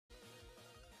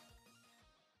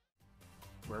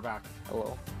We're back.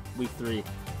 Hello. Week 3.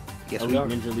 Yes, Elite we are.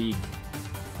 Ninja League.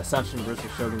 Ascension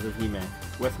versus Shoguns of Hime.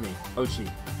 With me, Ochi.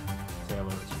 Say hello,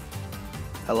 Ochi.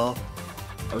 Hello.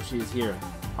 Ochi is here.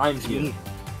 I'm It's here. me,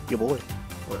 your boy.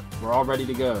 We're all ready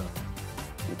to go.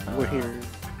 We're here.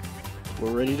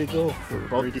 We're ready to go. We're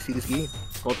both- ready to see this game.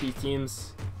 Both these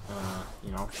teams,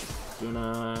 you know, doing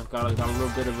got a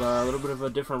little bit of a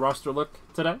different roster look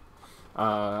today.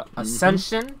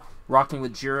 Ascension rocking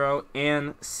with Jiro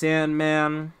and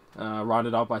Sandman,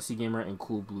 rounded out by Seagamer and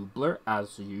Cool Blue Blur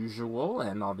as usual.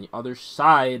 And on the other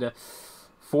side,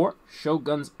 for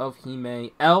Shoguns of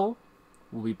Hime, L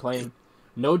will be playing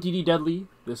no DD Deadly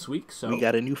this week, so We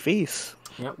got a new face.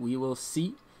 yeah, we will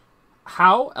see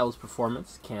how L's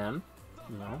performance can,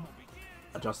 you know,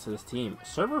 adjust to this team.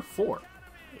 Server 4.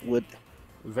 With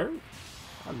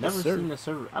I've never sir. seen a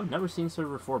server. I've never seen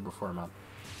server 4 before, man.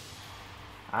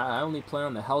 I only play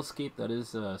on the hellscape that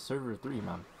is server 3,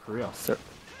 man. For real.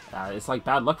 It's like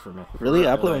bad luck for me. really,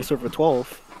 I play on Like, server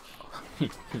 12.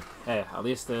 hey, at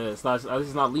least it's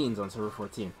not leans on server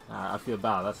 14. I feel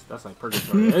bad. That's like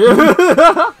purgatory.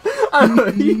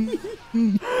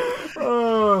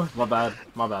 Oh, my bad,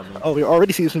 man. Oh, we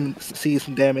already see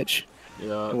some damage.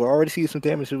 Yeah. We're already seeing some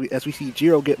damage as we see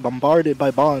Jiro get bombarded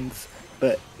by bonds,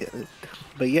 but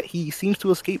yet he seems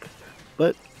to escape.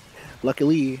 But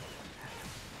luckily,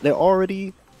 they're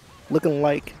already looking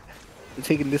like they're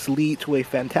taking this lead to a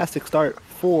fantastic start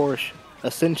for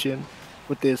Ascension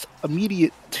with this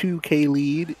immediate 2K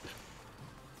lead.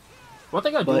 One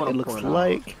thing I do But want it to looks point out.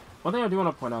 like One thing I do want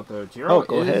to point out though, Jiro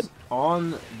go is ahead.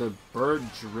 on the bird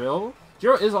drill.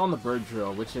 Jiro is on the bird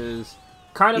drill, which is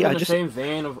kind of in the same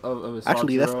vein of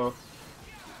Actually, Jiro.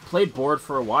 Played board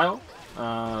for a while,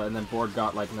 and then board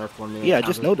got like nerfed one minute. Yeah, I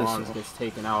just noticed. Bonds gets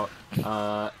taken out.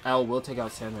 L will take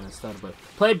out Sandman instead, but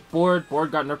played board.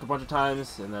 Board got nerfed a bunch of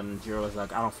times, and then Jiro was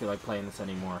like, I don't feel like playing this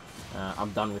anymore.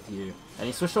 I'm done with you. And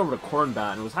he switched over to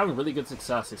Cornbat and was having really good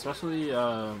success, especially.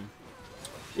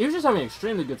 He was just having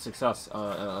extremely good success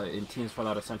in teams for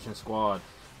that Ascension squad.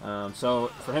 So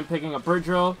for him picking up Bird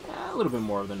Drill, a little bit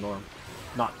more of the norm.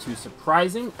 Not too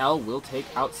surprising. L will take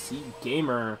out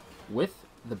Seagamer with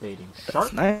the baiting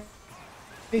shark. nice.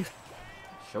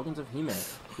 Shoguns of Hime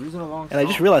cruising along. And I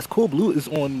just realized Cool Blue is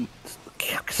on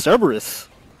Cerberus.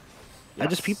 I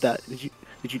just peeped that. Did you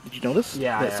notice?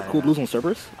 Yeah, That Cool Blue's on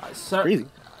Cerberus. Crazy.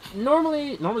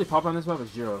 Normally pop on this map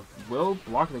is Jiro. Will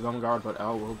block the gun guard, but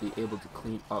L will be able to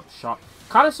clean up shop.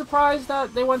 Kind of surprised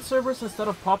that they went Cerberus instead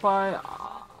of Popeye.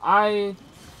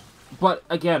 But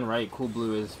again, right, Cool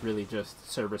Blue is really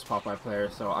just Cerberus Popeye player,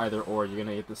 so either or you're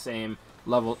gonna get the same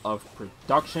level of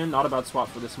production. Not a bad swap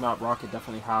for this map. Rocket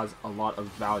definitely has a lot of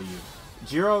value.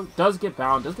 Jiro does get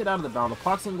bound, does get out of the bound. The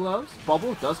boxing gloves.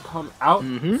 Bubble does come out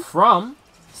from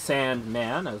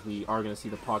Sandman, as we are gonna see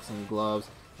the boxing gloves.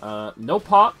 No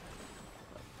pop.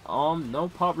 No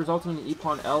pop resulting in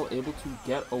Epon. L able to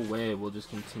get away. We'll just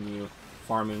continue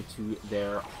farming to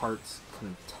their heart's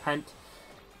content.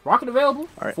 Rocket available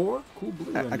for Cool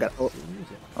Blue. I got.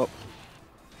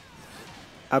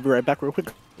 I'll be right back real quick.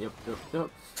 Yep.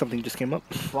 Something just came up.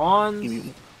 Bonds. Give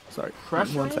me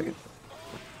 1 second.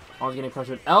 Bonds getting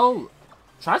pressured. L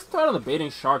tries to throw it on the baiting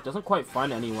shark. Doesn't quite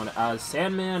find anyone as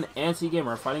Sandman and Seagamer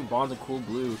are fighting Bonds and Cool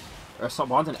Blue. Or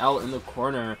Bonds and L in the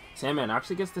corner. Sandman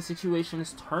actually gets the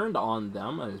situations turned on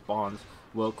them as Bonds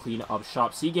will clean up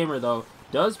shop. Seagamer, though,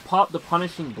 does pop the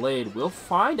punishing blade. Will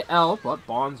find L, but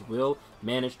Bonds will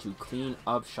manage to clean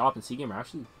up shop. And Seagamer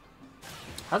actually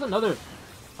has another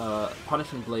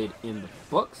punishing blade in the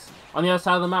books. On the other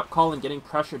side of the map, Colin getting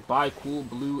pressured by Cool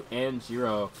Blue and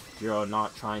Jiro. Jiro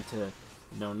not trying to,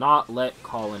 not let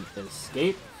Colin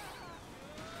escape.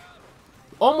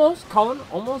 Colin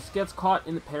almost gets caught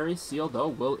in the parry. Seal, though,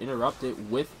 will interrupt it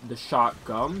with the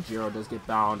shotgun. Jiro does get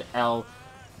bound. L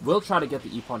will try to get the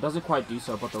E-pawn. Doesn't quite do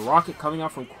so, but the rocket coming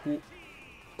out from who?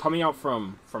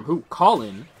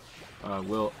 Colin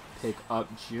will pick up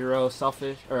Jiro.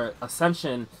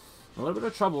 Ascension. A little bit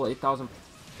of trouble.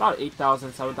 About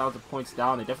 8,000, 7,000 points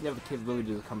down. They definitely have the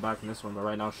capability to come back from this one, but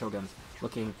right now Shogun's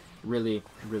looking really,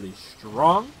 really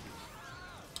strong.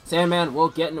 Sandman will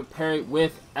get into parry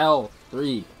with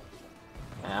L3.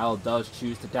 And L does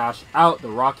choose to dash out. The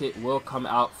rocket will come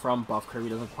out from Buff Kirby.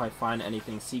 Doesn't quite find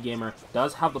anything. Seagamer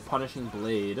does have the punishing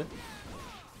blade.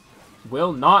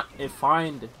 Will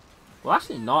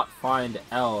actually not find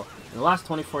L in the last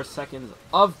 24 seconds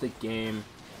of the game.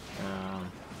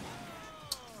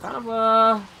 Kind of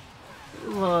a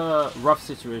rough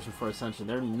situation for Ascension.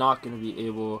 They're not going to be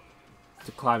able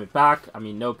to climb it back. I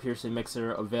mean, no piercing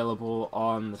mixer available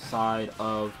on the side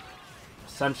of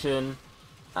Ascension.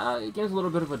 game's a little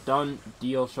bit of a done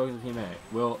deal. Shoguns of Hime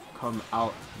will come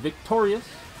out victorious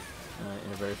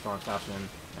in a very strong fashion,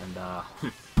 and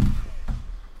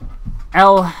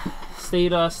L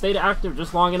stayed active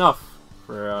just long enough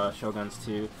for Shoguns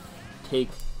to take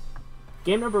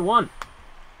game number 1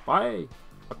 by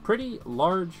a pretty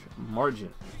large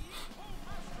margin.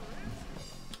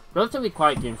 Relatively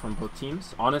quiet game from both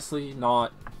teams. Honestly,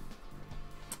 not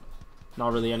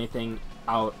really anything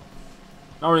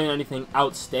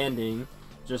outstanding.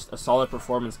 Just a solid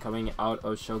performance coming out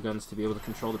of Shoguns to be able to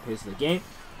control the pace of the game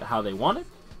to how they wanted,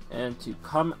 and to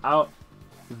come out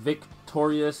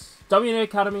victorious. WNA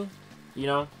Academy, you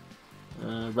know,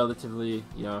 relatively,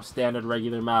 you know, standard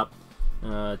regular map.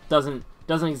 Doesn't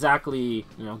exactly,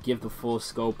 you know, give the full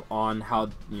scope on how,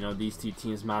 you know, these two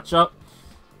teams match up.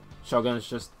 Shogun is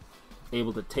just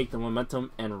able to take the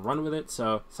momentum and run with it.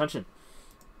 So Ascension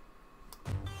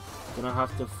gonna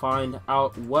have to find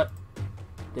out what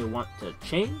they want to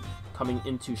change coming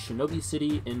into Shinobi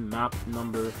City in map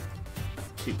number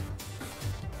 2.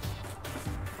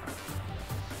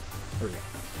 There we go.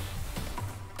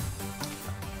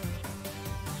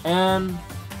 And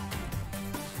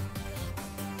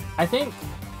I think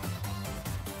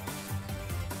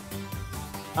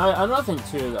another thing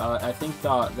too, I think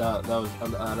that was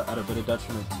at a bit of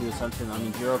detriment to Ascension. I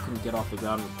mean, Jiro couldn't get off the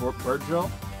ground with bird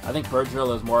drill. I think bird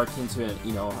drill is more akin to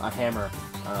a hammer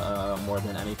more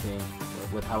than anything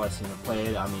with how I've seen it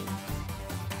played. I mean,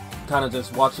 kind of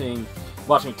just watching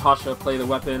Tasha play the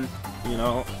weapon, you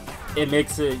know, it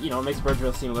makes bird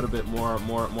drill seem a little bit more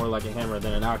like a hammer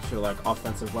than an actual like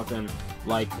offensive weapon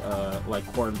like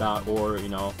Cornbat or, you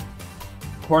know,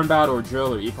 Cornbat or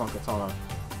drill or Ippon Katana.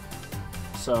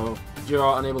 So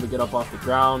Jiro unable to get up off the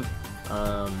ground.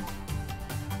 I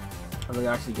really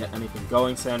actually get anything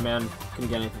going. Sandman couldn't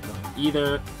get anything going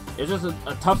either. It's just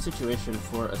a tough situation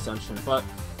for Ascension, but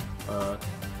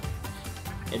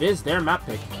it is their map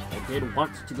pick. They did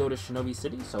want to go to Shinobi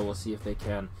City, so we'll see if they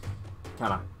can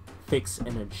kind of fix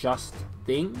and adjust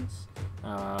things.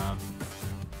 On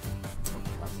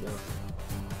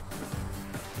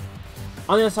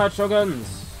the other side,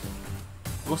 Shoguns,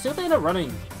 we'll see what they end up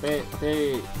running.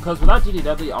 Because without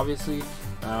GDW, obviously,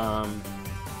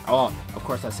 oh, of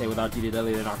course I say without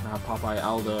GDW, they're not gonna have Popeye.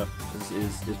 Alda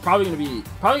is probably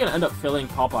gonna end up filling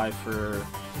Popeye for,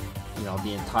 you know,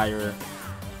 the entirety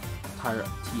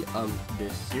of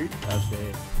this series as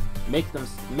they make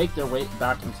their way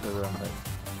back into the room. But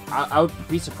I would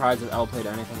be surprised if L played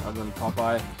anything other than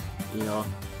Popeye. You know,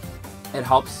 it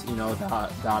helps, you know,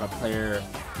 that a player,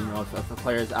 you know, if a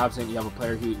player is absent, you have a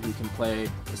player who can play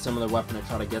a similar weapon and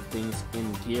try to get things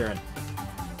in gear. And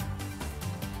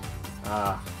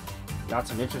got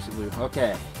some interesting move.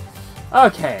 Okay,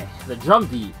 the drum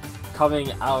beat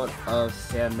coming out of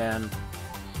Sandman,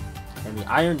 and the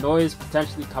iron noise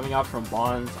potentially coming out from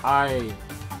Bonds.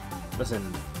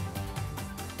 Listen,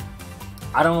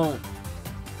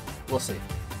 we'll see.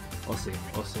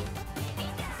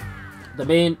 The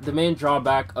main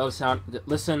drawback of sound.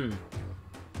 Listen,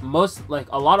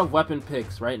 a lot of weapon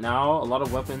picks right now, a lot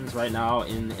of weapons right now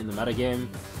in the metagame,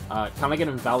 kind of get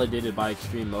invalidated by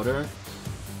extreme motor.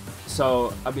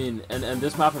 So, I mean, and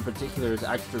this map in particular is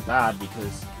extra bad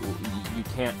because you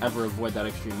can't ever avoid that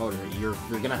extreme motor. You're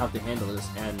gonna have to handle this,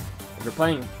 and if you're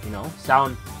playing, you know,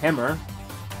 sound hammer,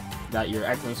 that your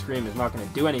echoing scream is not gonna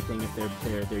do anything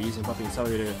if they're using buffing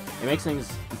accelerator. It makes things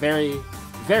very,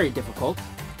 very difficult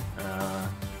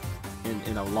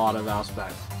in a lot of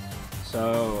aspects.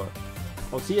 So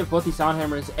we'll see if both these sound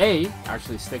hammers A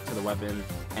actually stick to the weapon,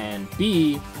 and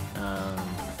B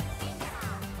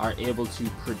are able to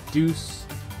produce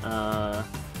and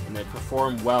they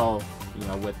perform well, you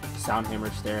know, with sound hammer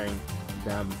staring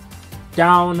them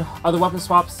down. Other weapon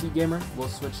swaps, C Gamer will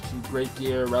switch to great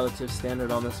gear, relative standard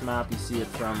on this map. You see it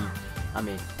from, I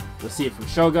mean, you'll see it from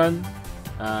Shogun.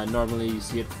 Normally you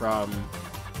see it from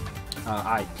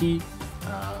IP.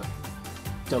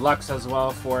 Deluxe as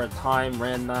well for a time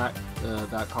ran that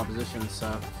composition,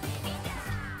 so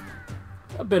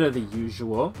a bit of the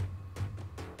usual.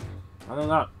 Other than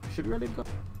that, should be ready to go.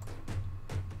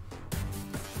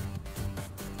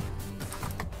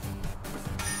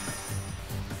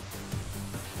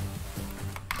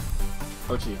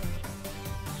 Ochi.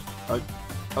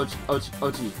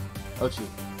 Ochi.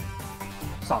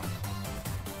 Stop.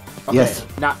 Okay, yes.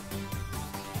 Now,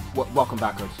 welcome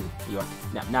back, Ochi. You are,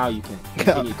 now you can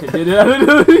continue.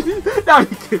 Now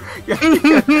you can.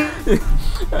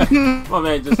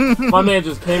 My man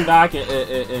just came back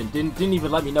and didn't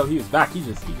even let me know he was back. He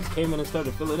just came in and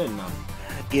started filling in now.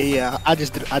 Yeah. I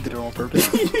did it on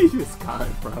purpose. You was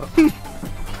kind, bro.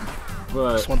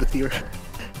 But just wanted to see her.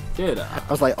 Dude, I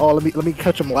was like, oh, let me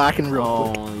catch him lacking real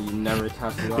quick. oh, you never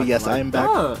catch me. But yes, I am back.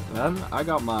 Man, I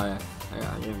got my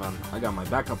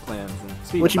backup plans.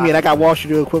 And What you mean? I got wall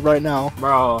shooter equipped right now.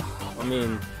 Bro, I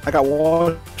mean, I got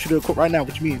wall shooter equipped right now.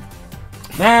 What you mean?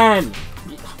 man,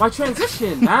 my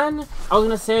transition, man. I was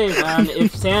gonna say, man,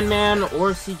 if Sandman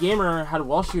or C Gamer had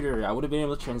wall shooter, I would have been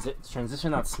able to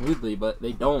transition that smoothly, but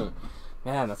they don't.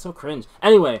 Man, that's so cringe.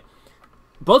 Anyway,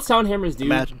 both Soundhammers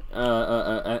do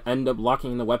end up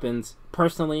locking in the weapons.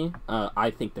 Personally,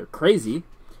 I think they're crazy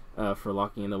for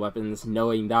locking in the weapons,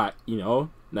 knowing that, you know,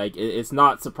 like, it's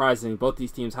not surprising. Both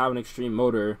these teams have an extreme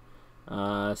motor.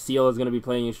 Seal is going to be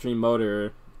playing extreme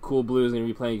motor. Cool Blue is going to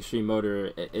be playing extreme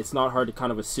motor. It's not hard to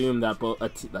kind of assume that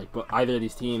either of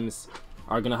these teams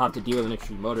are going to have to deal with an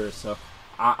extreme motor. So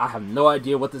I have no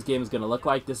idea what this game is going to look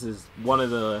like. This is one of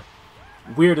the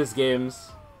weirdest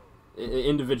games,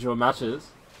 individual matches,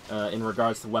 in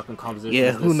regards to weapon composition.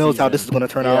 Yeah, who knows how this is going to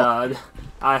turn out. Yeah,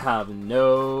 I have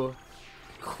no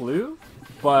clue.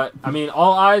 But, I mean,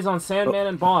 all eyes on Sandman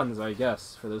and Bonds, I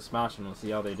guess, for this match, and we'll see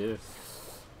how they do.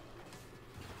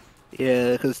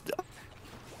 Yeah, because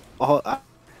I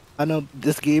know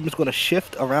this game is going to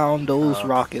shift around those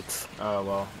rockets. Oh,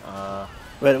 well.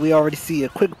 But we already see a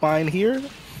quick bind here.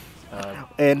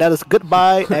 And that is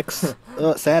goodbye X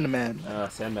Sandman.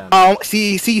 Sandman.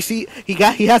 See,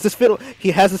 he has his fiddle. He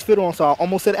has his fiddle on, so I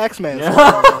almost said X-Man.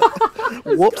 Yeah.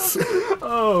 Whoops.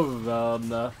 Oh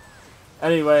man.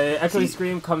 Anyway, Echoing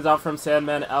Scream comes out from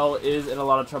Sandman. L is in a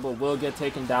lot of trouble. Will get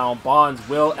taken down. Bonds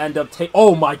will end up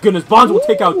oh my goodness! Bonds will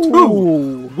take out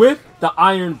two with the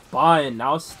Iron Bind.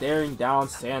 Now staring down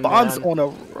Sandman. Bonds on a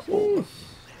roll.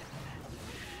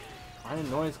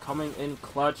 Iron Noise coming in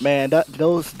clutch. Man,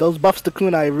 those buffs to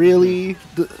Kunai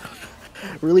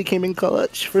really came in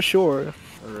clutch for sure.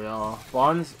 For real.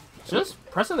 Bonds just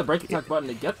pressing the break attack button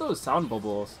to get those sound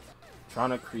bubbles.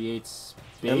 Trying to create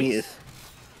space.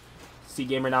 C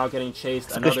Gamer now getting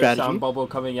chased. Another sound bubble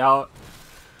coming out.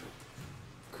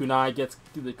 Kunai gets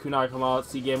the Kunai come out.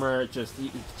 C Gamer just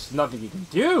nothing he can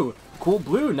do. Cool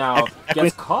Blue now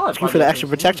gets caught. For the extra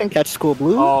protection, catches Cool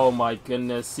Blue. Oh my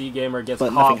goodness! C Gamer gets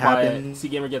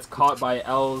caught by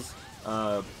L's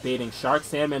baiting Shark.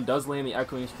 Sandman does land the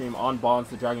Echoing Scream on Bonds.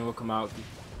 The dragon will come out.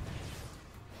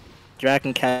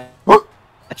 Dragon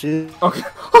catches. Okay.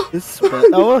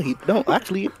 Oh, he don't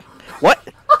actually. What?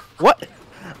 What?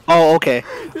 Oh, okay.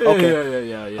 Okay.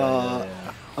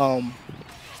 Yeah.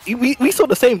 We saw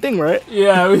the same thing, right?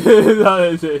 Yeah.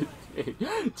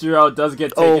 Jiro does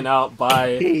get taken out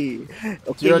by.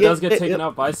 Jiro does get taken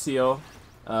out by Seal.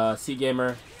 C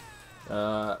Gamer,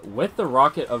 with the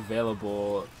rocket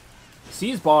available,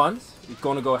 sees Bonds. He's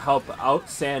going to go help out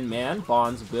Sandman.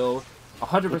 Bonds will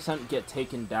 100% get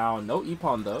taken down. No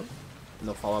Epon though.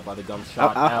 No follow up by the gum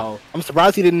shot. L. I'm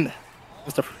surprised he didn't.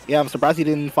 I'm surprised he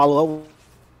didn't follow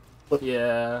up.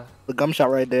 Yeah. The gum shot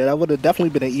right there. That would have definitely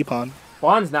been an Epon.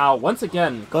 Bonds now, once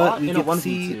again, caught in a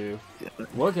 1v2.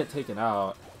 Will get taken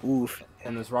out. Oof.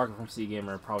 And this rocket from C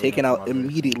Gamer probably taken out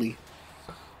immediately.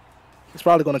 It's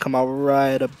probably going to come out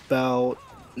right about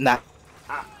not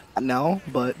now,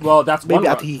 but well, that's maybe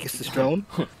after he gets his drone.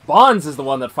 Bonds is the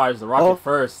one that fires the rocket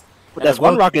first. But that's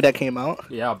one rocket that came out.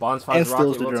 Yeah, Bonds fires the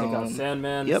rocket. Will take out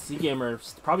Sandman. Yep. C Gamer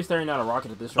probably staring down a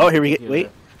rocket at this. Oh, here we go. Wait.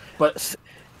 But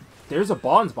there's a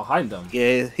Bonds behind them.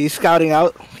 Yeah, he's scouting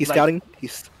out. He's scouting.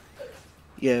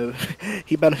 Yeah,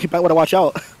 he better want to watch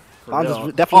out. Bonds is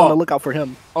definitely on the lookout for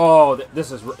him. Oh,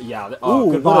 this is Ooh,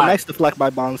 goodbye. What a nice deflect by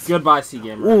Bonds. Goodbye, C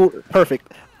Gamer. Ooh,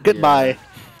 perfect. Goodbye.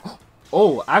 Yeah.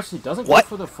 Oh, actually doesn't go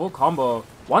for the full combo.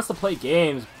 Wants to play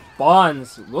games.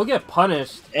 Bonds will get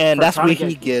punished. And that's what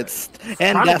he gets.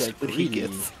 And that's what he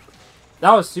gets.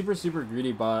 That was super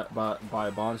greedy by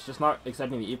Bonds, just not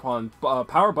accepting the Epon.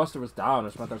 Power Buster was down,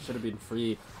 which meant that should have been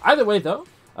free. Either way, though,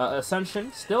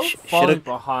 Ascension still falling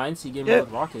behind. C Gamer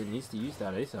with Rocket needs to use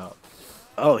that ASAP.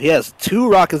 Oh, he has 2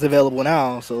 rockets available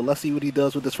now, so let's see what he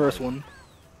does with this first one.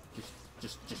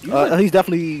 He's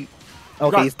definitely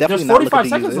he's definitely not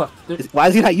looking to use it. Why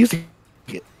is he not using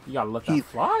it? You gotta let that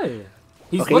fly.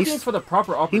 He's looking for the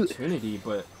proper opportunity,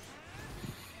 but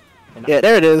yeah,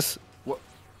 there it is.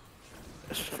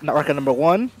 Not rocket number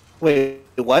 1. Wait,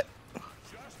 what?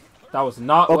 That was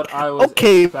not what I was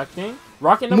expecting.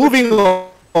 Rocket number 2.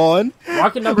 On.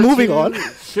 Rocket number 2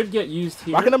 should get used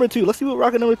here. Rocket number 2. Let's see what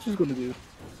rocket number 2 is going to do.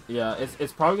 Yeah,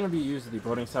 it's probably going to be used at the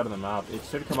boarding side of the map. It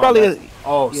should come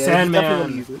out.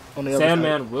 Sandman.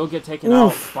 Sandman will get taken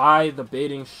out by the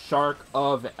baiting Shark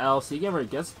of L. C Gamer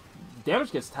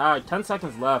damage gets tagged. 10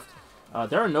 seconds left.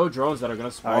 There are no drones that are going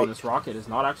to spawn. This rocket is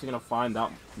not actually going to find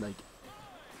that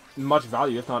much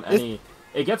value, if not any.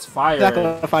 It gets fired. It's not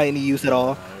going to find any use at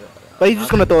all. But he's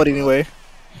just gonna throw it anyway.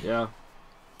 Yeah.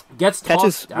 Gets Catches,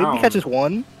 tossed down. maybe catches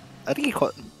one. I think he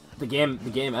caught. The game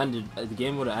ended. The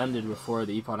game would have ended before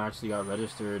the Epon actually got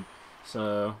registered.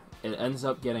 So it ends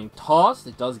up getting tossed.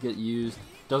 It does get used.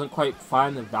 Doesn't quite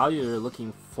find the value they're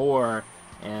looking for.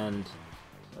 And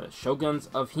Shoguns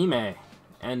of Hime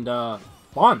and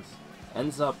Bonds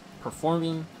ends up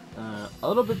performing a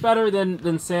little bit better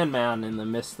than Sandman in the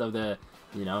midst of the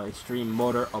extreme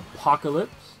motor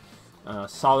apocalypse.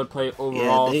 Solid play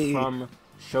overall from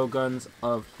Shoguns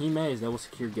of Hime as they will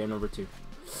secure game number 2.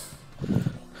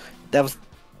 That was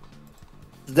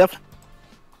definitely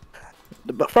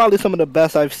probably some of the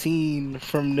best I've seen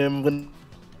from them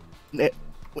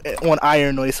on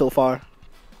Iron Noise so far.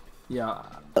 Yeah.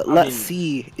 Let's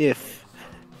see if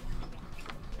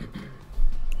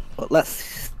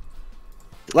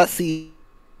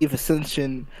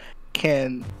Ascension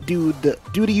can do the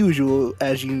usual,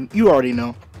 as you already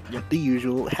know. Yep. The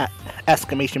usual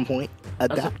exclamation point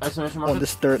adapt on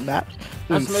this third map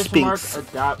in Space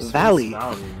Valley.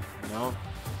 I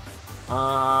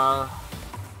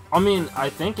mean, I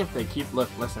think if they keep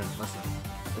listen,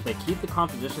 if they keep the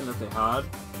composition that they had,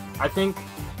 I think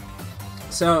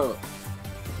so.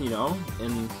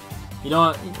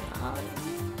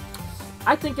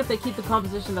 I think if they keep the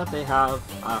composition that they have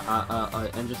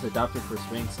and just adapt it for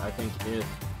Sphinx, I think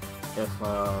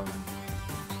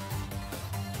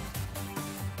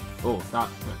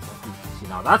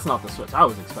now that's not the switch I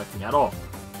was expecting at all.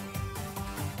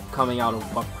 Coming out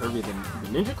of Buck Kirby, the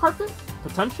Ninja Carpet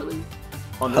potentially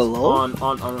on this,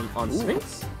 on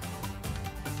Sphinx.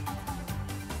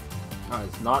 That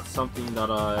is not something that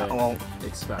I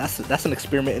expect. That's an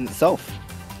experiment in itself.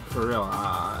 For real,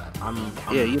 I'm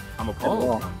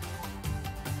appalled.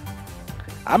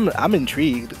 I'm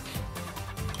intrigued.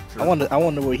 True. I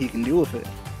wonder what he can do with it.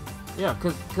 Yeah,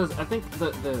 because I think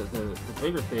the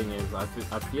bigger thing is I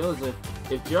feel as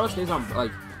if Jiro stays on,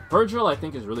 like, Virgil I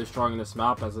think is really strong in this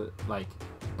map, as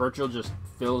Virgil just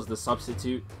fills the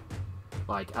substitute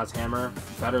as hammer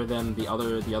better than the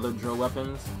other drill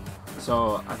weapons.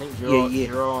 So I think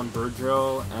Jiro on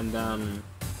Virgil, and then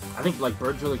I think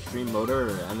Virgil Extreme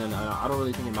Motor, and then I don't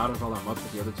really think it matters all that much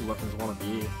what the other two weapons want to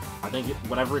be. I think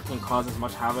whatever can cause as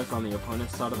much havoc on the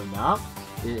opponent's side of the map,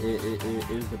 it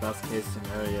is the best case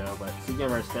scenario. But again,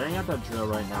 we're staring at that drill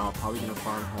right now, probably going to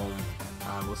farm home.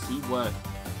 We'll see what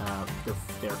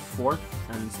their fourth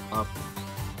ends up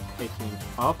picking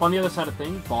up. On the other side of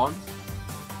things, Bonds,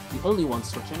 the only one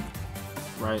switching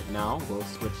right now, will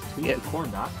switch to the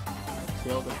Cornback.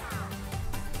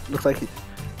 Looks like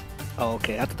oh,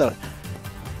 okay. I thought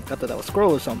that was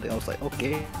Scroll or something. I was like,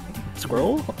 okay,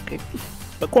 Scroll, okay.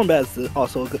 But Cornbat is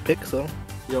also a good pick, so.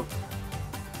 Yep.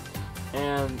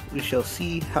 And we shall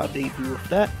see how they do with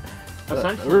that.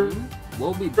 Ascension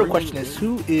will be. The question is,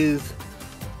 who is?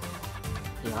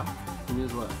 Yeah. Who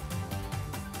is what?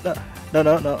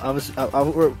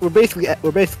 No. We're basically.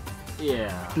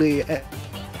 Yeah.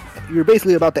 You're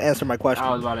basically about to answer my question.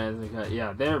 I was about to answer.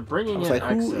 Yeah, they're bringing in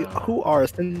Exo. Who are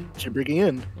Ascension bringing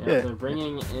in? Yeah, they're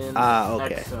bringing in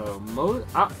okay. Exo.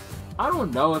 I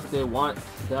don't know if they want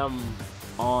them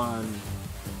on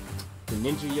the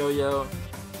Ninja Yo-Yo,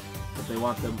 if they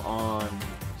want them on,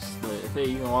 if they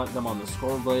even want them on the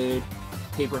Scroll Blade,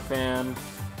 Paper Fan,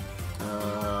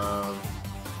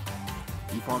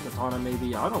 Epon Katana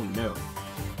maybe. I don't know.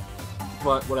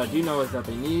 But what I do know is that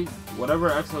they need whatever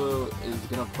Exo is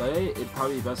gonna play. It'd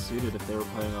probably be best suited if they were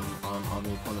playing on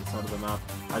the opponent's side of the map.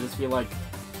 I just feel like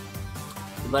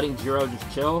letting Jiro just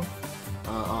chill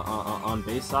on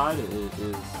base side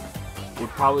would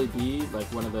probably be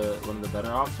one of the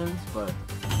better options. But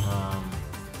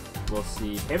we'll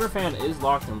see. Paper Fan is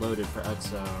locked and loaded for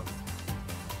Exo,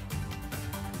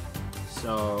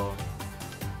 so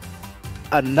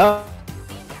another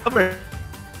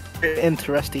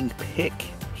interesting pick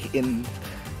in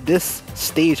this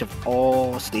stage of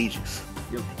all stages.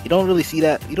 Yep. You don't really see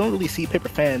that. You don't really see Paper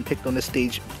Fan picked on this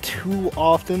stage too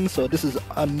often. So this is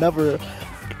another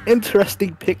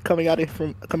interesting pick coming out here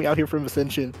from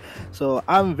Ascension. So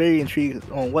I'm very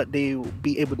intrigued on what they will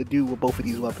be able to do with both of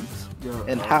these weapons,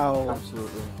 and how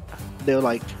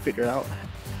they'll figure it out.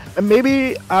 And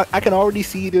maybe I can already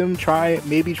see them trying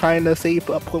to save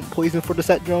up poison for the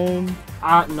set drone.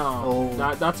 No,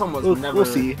 that's almost never. We'll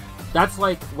see. That's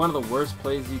one of the worst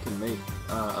plays you can make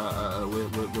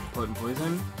with putting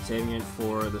poison, saving it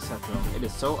for the set drone. It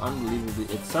is so unbelievably.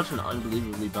 It's such an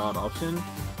unbelievably bad option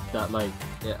that I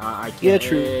can't. Yeah,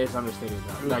 true. It's understated.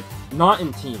 That. Not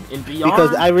in team, in BR.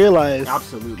 Because I realized.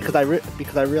 Absolutely. Because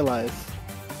I realized.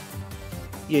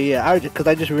 I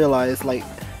just realized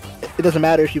it doesn't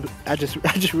matter if you. I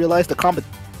just realized the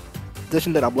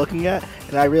composition that I'm looking at,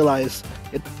 and I realize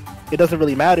it doesn't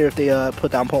really matter if they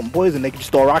put down potent poison. They can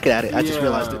just throw a rocket at it. I just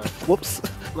realized it. Whoops.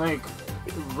 Like,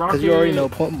 rocket. Because you already know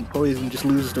potent poison just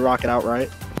loses the rocket outright.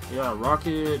 Yeah,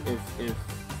 rocket. If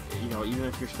you know, even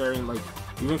if you're staring like.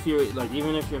 Even if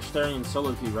you're staring in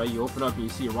solo queue, right? You open up and you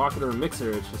see a rocket or a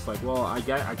mixer. It's just like, well, I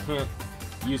can't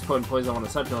use potent poison on a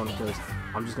Setron because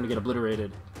I'm just gonna get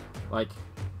obliterated, like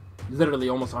literally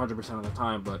almost 100% of the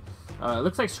time. But it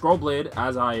looks like Scroll Blade,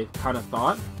 as I kind of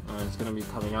thought, is gonna be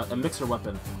coming out. A mixer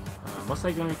weapon, most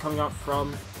likely gonna be coming out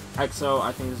from EXO.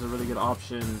 I think this is a really good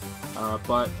option,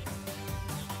 but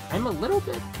I'm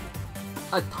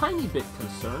a tiny bit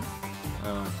concerned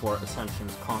for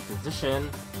Ascension's composition.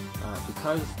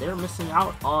 Because they're missing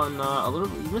out on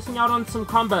some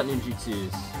combat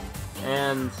ninjutsus,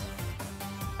 and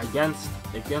against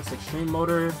extreme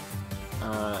motor,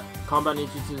 combat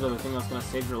ninjutsus are the thing that's gonna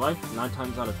save your life 9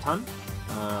 times out of 10,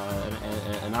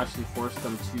 and actually force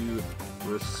them to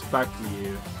respect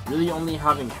you. Really, only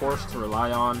having Force to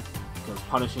rely on, because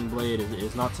Punishing Blade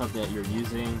is not something that you're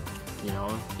using, you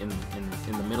know, in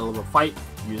the middle of a fight.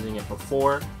 Using it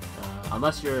before,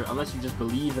 unless you just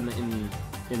believe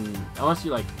unless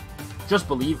you like just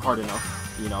believe hard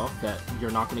enough, you know, that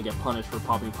you're not going to get punished for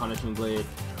popping Punishing Blade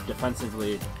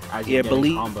defensively as you're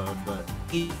getting comboed. But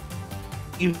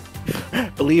you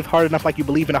believe hard enough, like you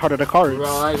believe in the heart of the cards.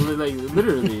 Right, like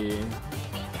literally.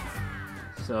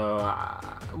 So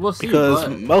we'll see.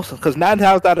 Because 9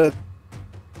 times out of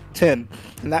 10,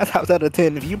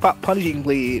 if you pop Punishing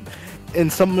Blade in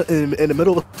the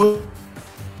middle of,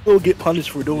 you'll get punished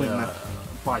for doing that.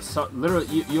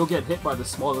 Literally, you'll get hit by the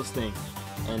smallest thing,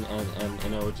 and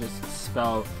it will just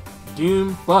spell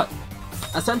doom. But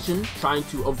Ascension trying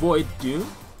to avoid doom,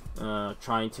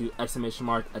 trying to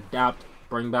 !adapt,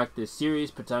 bring back this series,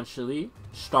 potentially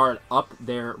start up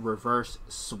their reverse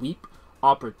sweep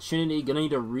opportunity. Gonna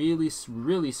need a really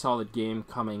solid game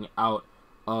coming out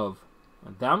of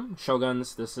them.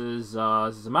 Shoguns. This is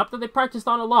a map that they practiced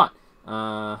on a lot.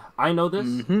 I know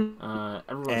this.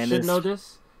 Everyone should know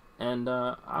this. And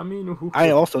I mean,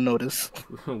 I also notice.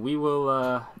 we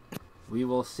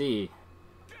will see.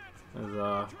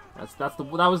 That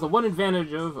was the one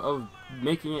advantage of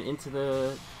making it into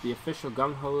the official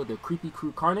Gung Ho, the Creepy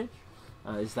Crew Carnage,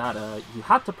 is that you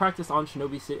had to practice on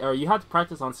Shinobi City, or you had to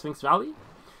practice on Sphinx Valley,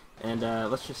 and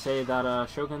let's just say that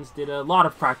Shoguns did a lot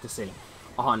of practicing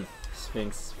on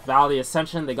Sphinx Valley.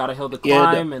 Ascension, they got a hill to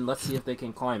climb, and let's see if they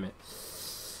can climb it.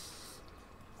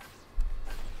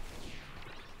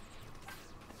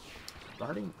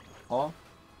 Starting off.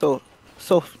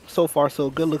 So far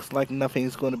so good. Looks like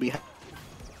nothing's going to be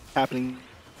happening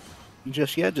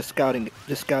just yet. Just scouting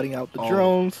out the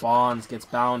drones. Bonds gets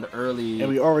bound early,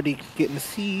 and we already getting to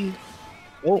see.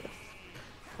 Oh,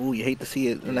 you hate to see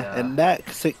it, and that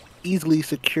easily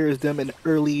secures them an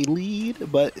early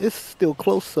lead, but it's still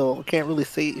close, so I can't really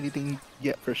say anything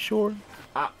yet for sure.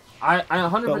 I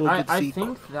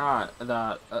think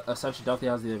that Ascension definitely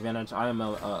has the advantage. I am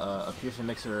a Piercing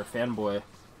Mixer fanboy.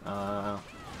 I'm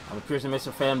a Piercing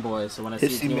Mixer fanboy, so when I see a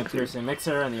team with Piercing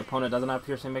Mixer and the opponent doesn't have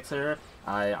Piercing Mixer,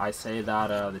 I say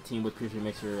that the team with Piercing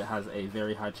Mixer has a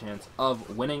very high chance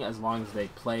of winning as long as they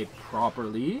play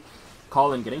properly.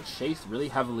 Colin getting chased really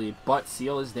heavily, but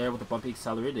Seal is there with a bumpy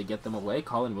accelerator to get them away.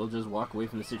 Colin will just walk away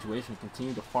from the situation and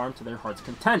continue to farm to their heart's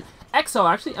content. EXO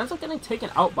actually ends up getting taken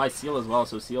out by Seal as well,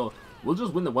 so Seal will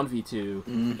just win the 1v2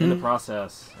 in the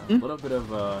process. A little bit of,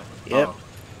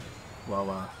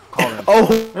 Colin.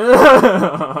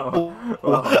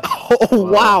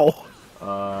 Wow.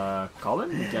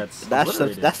 Colin gets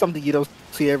that's something you don't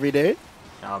see every day.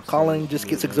 Absolutely. Colin just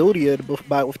gets exodiated with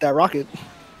that rocket.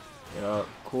 Yeah.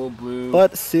 Cool Blue.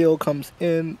 But Seal comes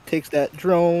in, takes that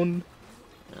drone.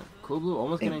 Yeah, Cool Blue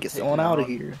almost getting gets on out of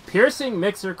here. Piercing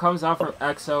Mixer comes out from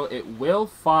EXO. It will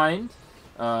find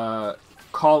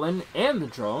Colin and the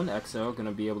drone. EXO going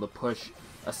to be able to push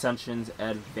Ascension's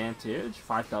advantage.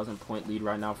 5,000 point lead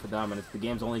right now for them, and the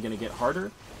game's only going to get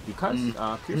harder because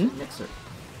Piercing Mixer.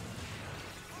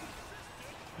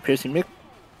 Piercing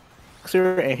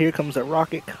Mixer, and here comes a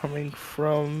rocket coming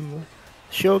from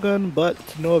Shogun, but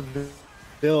no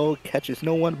avail, catches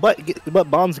no one. But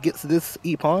Bonds gets this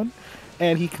Epon,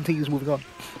 and he continues moving on.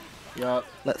 Yep.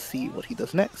 Let's see what he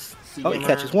does next. He Gamer,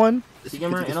 catches one.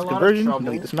 Gamer in a lot of trouble.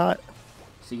 No, he does not.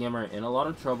 Gamer in a lot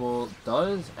of trouble.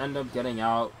 Does end up getting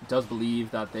out. Does believe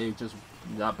that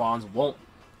that Bonds won't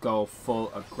go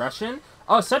full aggression.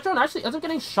 Oh, Setron actually ends up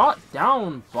getting shot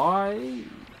down by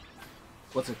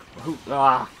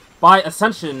by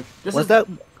Ascension.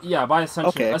 Yeah, by Ascension.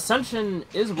 Okay. Ascension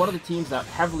is one of the teams that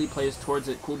heavily plays towards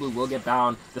it. Cool Blue will get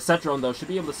bound. The Setron, though, should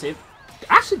be able to save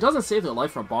actually doesn't save their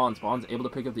life from Bonds. Bonds able to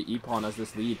pick up the E-Pawn as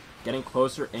this lead getting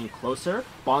closer and closer.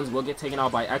 Bonds will get taken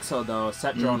out by Exo though.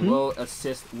 Set Drone will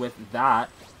assist with that.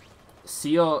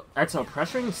 Exo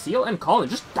pressuring Seal, and Colin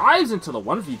just dives into the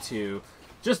 1v2.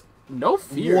 Just no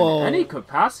fear in any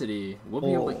capacity. We'll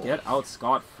be able to get out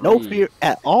scot-free. No fear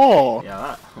at all.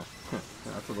 Yeah,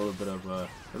 that's a little bit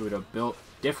of built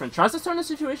different. Tries to turn the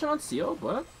situation on Seal,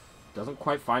 but doesn't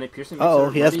quite find it. Piercing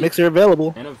Mixer he has Mixer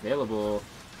available. And available.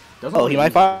 He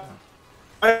might fire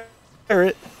it. There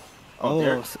it is.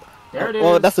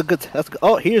 Oh, that's a good.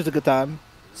 Oh, here's a good time.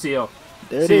 Seal.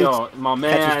 There it Seal, is. my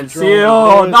man.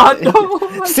 Seal. Not no.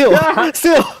 Seal.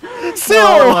 Seal. Seal.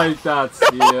 Not like that,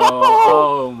 Seal.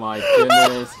 Oh my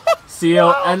goodness.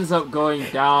 Seal ends up going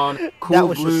down.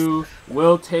 Cool Blue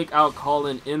will take out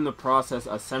Colin in the process.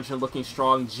 Ascension looking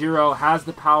strong. Jiro has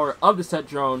the power of the set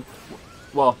drone.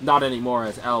 Well, not anymore,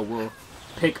 as L will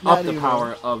pick up the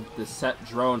power of the set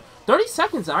drone. 30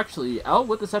 seconds, actually. L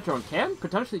with the set drone can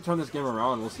potentially turn this game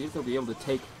around. We'll see if they'll be able to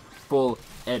take full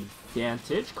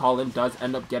advantage. Colin does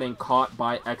end up getting caught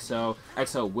by Exo.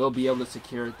 Exo will be able to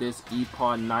secure this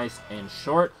E-Pawn nice and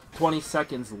short. 20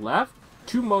 seconds left.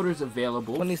 2 motors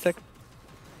available. 20 seconds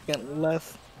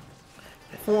left.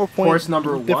 4 points. Horse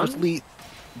number 1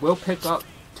 will pick up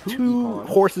 2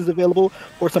 horses available.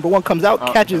 Horse number 1 comes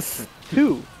out, catches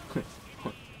 2.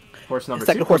 Horse number 2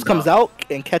 second horse comes out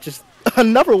and catches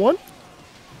another one.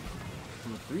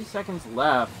 3 seconds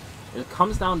left. It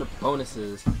comes down to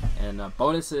bonuses, and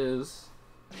bonuses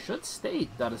should state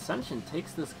that Ascension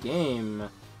takes this game.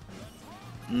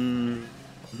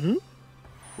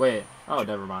 Wait. Oh,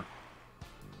 never mind.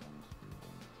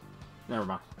 Never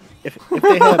mind. If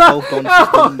they had both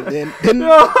bonuses, then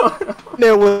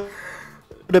there would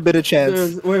have been a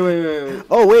chance. Wait.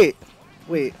 Oh wait.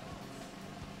 Wait.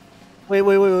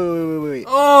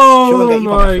 Oh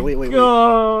my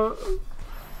god.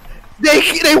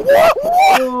 They won!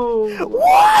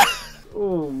 What?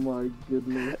 Oh my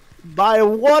goodness. By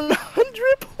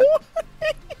 100 points!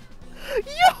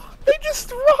 Yo, they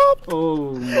just robbed!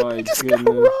 Oh my they just goodness.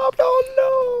 got robbed,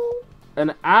 oh no!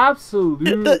 An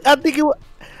absolute... I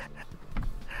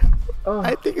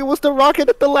think it was the Rocket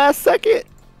at the last second!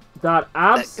 That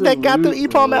absolute that got the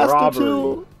E-Pawn Master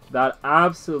too! That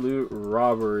absolute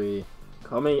robbery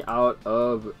coming out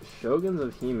of Shoguns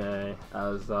of Hime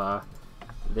as,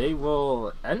 they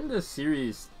will end the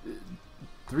series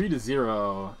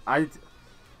 3-0.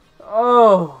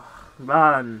 Oh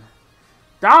man,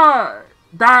 that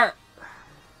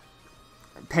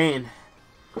pain.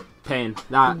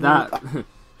 That.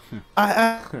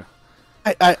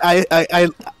 I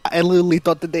literally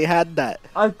thought that they had that.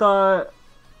 I thought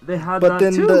they had but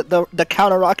that too. But then the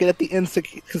counter rocket at the end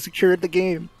secured the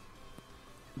game.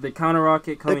 The counter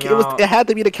rocket coming out. It had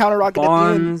to be the counter rocket at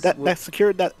the end that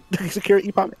secured that secured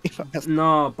E-Pawn.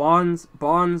 No, Bonds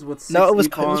with 6 No, it was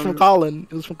from Colin.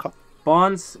 It was from Colin.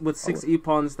 Bonds with 6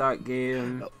 E-Pawns that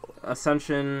game.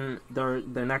 Ascension, their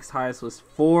next highest was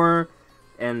 4,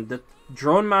 and the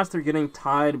Drone Master getting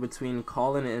tied between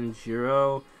Colin and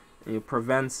Jiro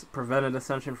prevented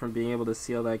Ascension from being able to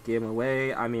seal that game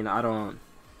away. I mean, I don't.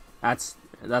 That's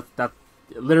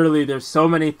literally. There's so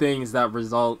many things that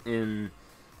result in.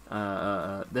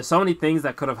 There's so many things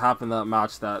that could have happened in that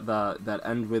match that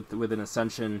end with an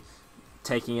Ascension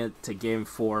taking it to game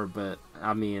 4, but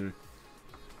I mean,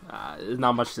 there's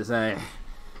not much to say.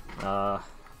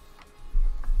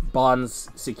 Bonds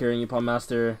securing E-Pawn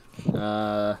Master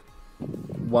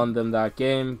won them that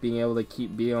game, being able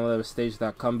to stage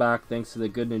that comeback thanks to the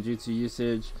good ninjutsu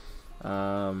usage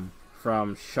from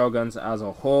Shoguns as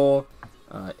a whole,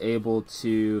 able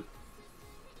to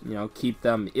keep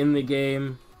them in the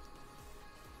game.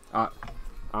 I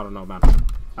don't know, man.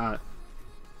 I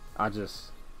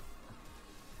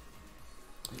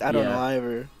don't know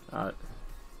either.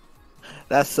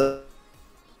 That's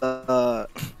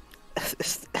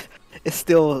it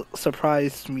still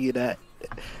surprised me that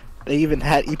they even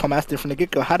had E-Pawn Master from the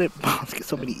get-go. How did Bonds get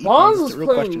so many E-Pawns?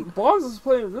 Bonds was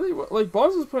playing really well. Like,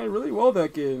 Bonds was playing really well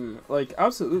that game. Like,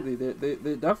 absolutely,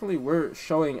 they definitely were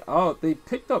showing out. They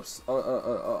picked up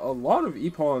a lot of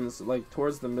E-Pawns like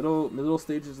towards the middle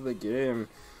stages of the game,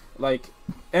 like,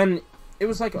 and it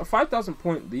was like a 5,000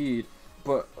 point lead.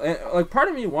 But like, part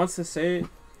of me wants to say,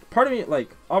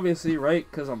 like, obviously, right,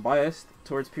 because I'm biased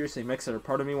towards Piercing Mixer.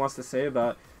 Part of me wants to say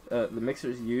that the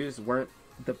mixers used weren't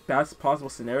the best possible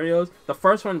scenarios. The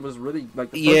first one was really, like,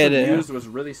 the first one used was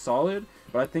really solid,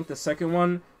 but I think the second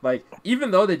one, like, even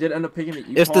though they did end up picking the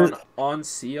E-Pawn on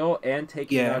Seal and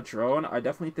taking that drone, I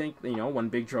definitely think, when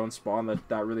big drone spawn,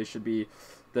 that really should be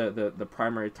the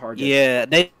primary target. Yeah,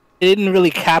 they They didn't really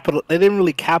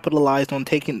capitalize on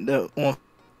taking on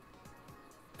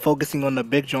focusing on the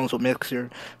big drones with Mixer.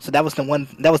 So that was the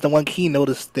one key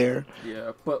notice there.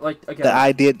 Yeah, but like again, that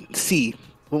I did see.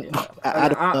 Yeah.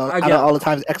 Out of all the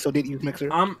times EXO did use Mixer.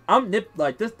 I'm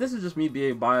this is just me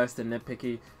being biased and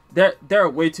nitpicky. There are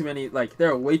way too many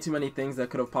things that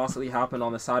could have possibly happened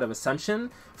on the side of Ascension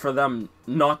for them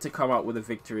not to come out with a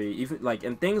victory. Even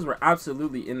and things were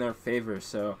absolutely in their favor.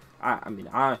 So I'm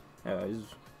at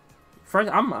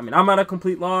a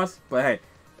complete loss, but hey,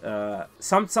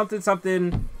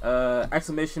 something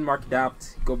exclamation mark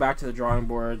adapt, go back to the drawing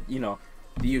board, the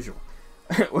usual.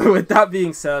 With that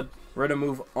being said, we're gonna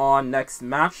move on. Next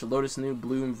match, Lotus New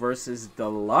Bloom versus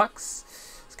Deluxe.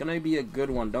 It's gonna be a good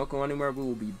one. Don't go anywhere. We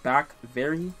will be back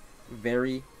very,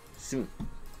 very soon.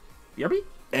 BRB?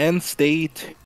 And stay tuned.